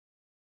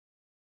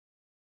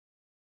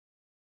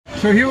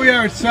So here we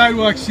are at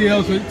Sidewk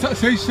Sales.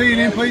 Say your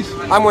name, please.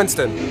 I'm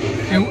Winston.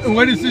 And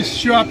what is this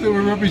shop that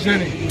we're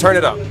representing? Turn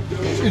It Up.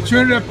 And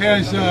Turn It Up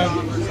has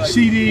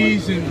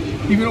CDs and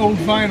even old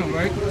vinyl,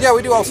 right? Yeah,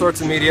 we do all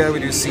sorts of media. We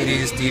do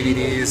CDs,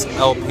 DVDs,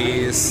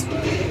 LPs,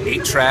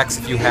 8-tracks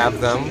if you have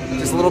them.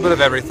 Just a little bit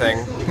of everything.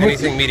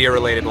 Anything media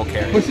related we'll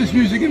carry. What's this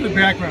music in the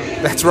background?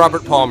 That's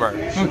Robert Palmer.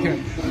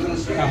 Okay.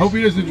 I hope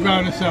he doesn't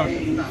drown us out.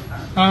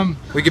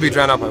 We could be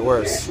drowned out by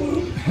worse.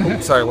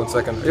 Oops, sorry, 1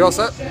 second. Are you all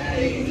set?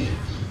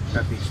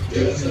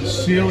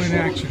 Seal in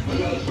action.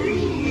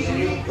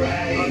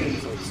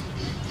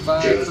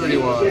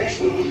 5:31.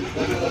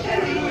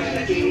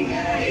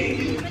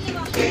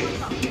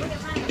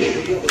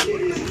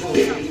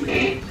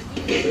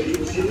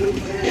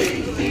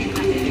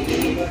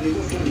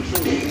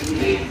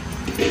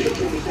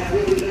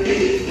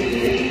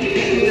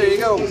 There you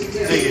go.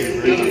 Thank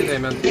you. Good day,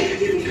 man.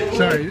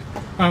 Sorry.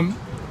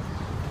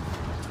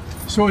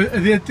 So are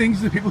there things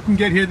that people can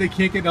get here they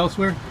can't get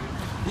elsewhere?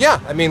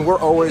 Yeah, I mean, we're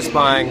always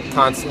buying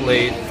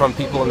constantly from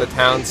people in the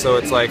town, so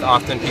it's like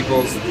often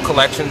people's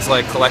collections,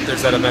 like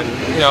collectors that have been,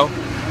 you know,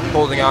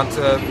 holding on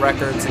to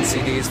records and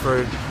CDs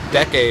for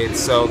decades,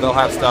 so they'll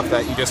have stuff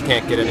that you just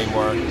can't get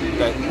anymore.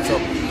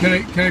 Can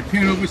I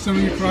pan over some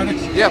of your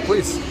products? Yeah,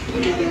 please.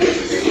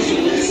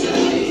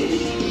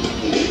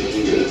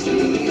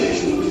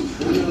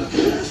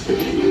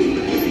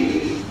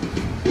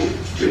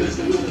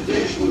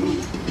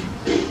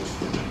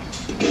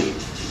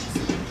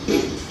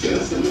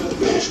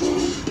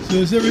 So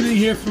there's everything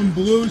here from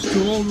blues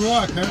to old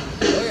rock, huh?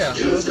 Oh yeah,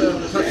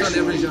 we'll touch on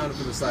every genre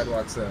for the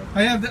Sidewk Ses.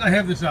 I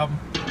have this album.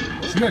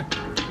 It's good.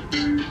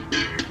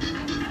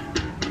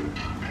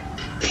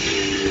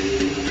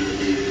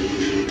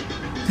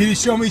 Can you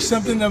show me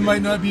something that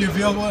might not be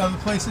available at other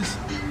places?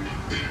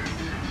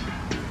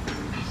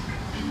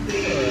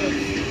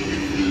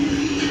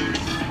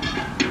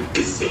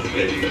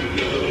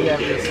 We have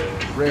this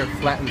rare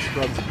Flattened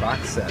Scruggs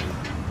box set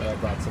that I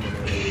brought someone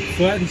in.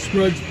 Flattened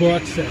Scruggs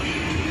box set.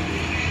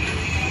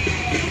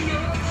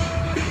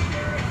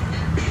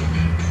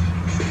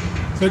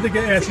 So I think I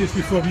asked you this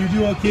before, but you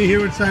do okay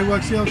here at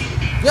Sidewk Sales?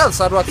 Yeah, the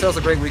Sidewk Sales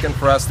is a great weekend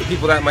for us. The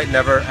people that might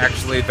never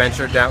actually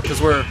venture down,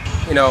 because we're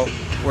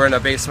in a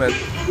basement,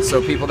 so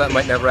people that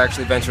might never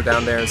actually venture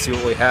down there and see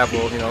what we have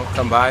will,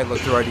 come by, look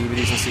through our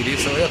DVDs and CDs.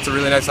 So yeah, it's a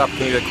really nice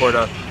opportunity to court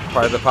a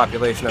part of the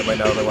population that might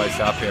not otherwise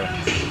shop here.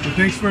 Well,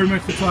 thanks very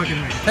much for talking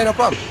to me. Hey, no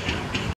problem.